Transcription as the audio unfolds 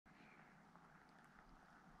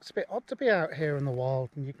It's a bit odd to be out here in the wild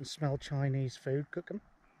and you can smell Chinese food cooking.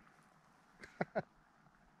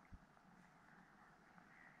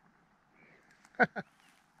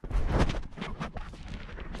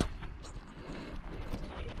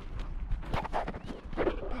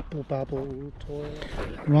 Bubble bubble toilet.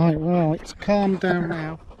 Right, well, it's calmed down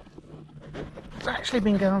now. It's actually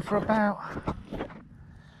been going for about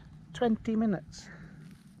 20 minutes.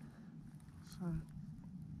 So,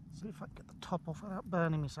 see if I can get the top off without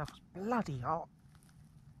burning myself. It's bloody hot.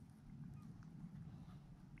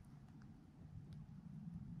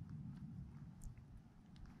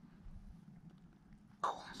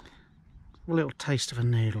 A little taste of a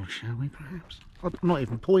noodle, shall we, perhaps? I'm not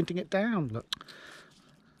even pointing it down, look.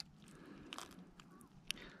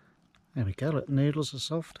 There we go, look, noodles are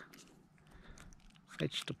soft.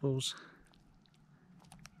 Vegetables.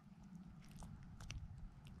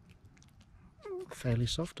 Fairly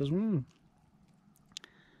soft as well.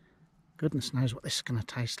 Goodness knows what this is going to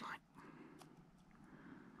taste like.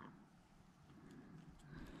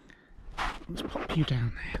 Let's pop you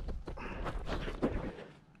down there.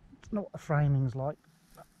 It's not what the framing's like.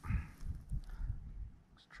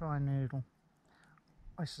 Let's try a noodle.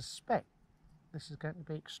 I suspect this is going to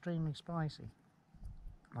be extremely spicy.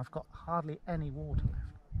 I've got hardly any water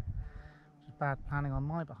left, which is bad planning on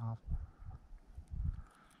my behalf.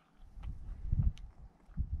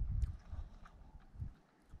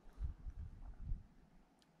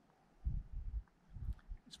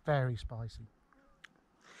 It's very spicy.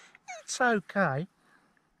 It's okay.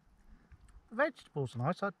 The vegetables are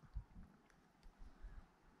nice.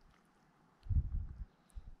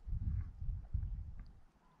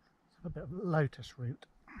 A bit of lotus root.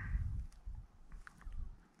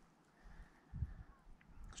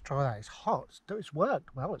 Let's try that. It's hot. It's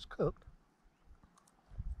worked well. It's cooked.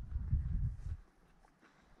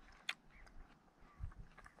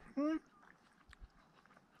 Yeah,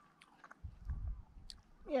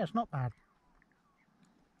 it's not bad.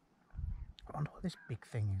 I wonder what this big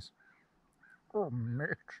thing is. Oh,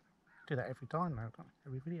 Mitch. Do that every time now, don't I?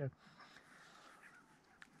 Every video.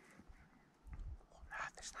 What on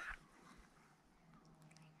earth is that?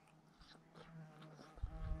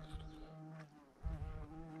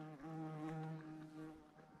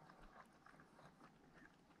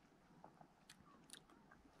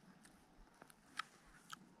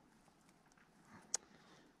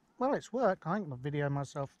 Well, it's worked. I think I'll video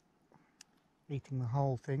myself eating the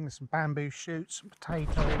whole thing. There's some bamboo shoots, some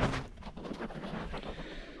potatoes,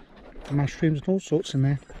 and mushrooms and all sorts in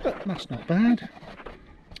there. But that's not bad.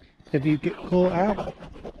 If you get caught out,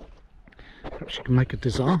 perhaps you can make a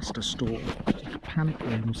disaster store, like a panic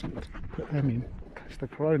room or something. Put them in, in case the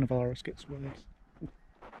coronavirus gets worse.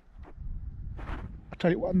 I'll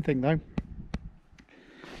tell you one thing though.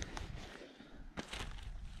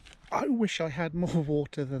 I wish I had more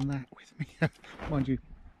water than that with me. Mind you,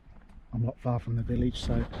 I'm not far from the village,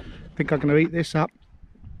 so I think I'm going to eat this up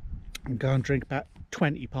and go and drink about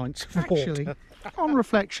 20 pints of water. On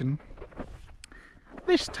reflection,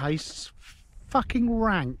 this tastes fucking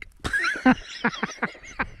rank.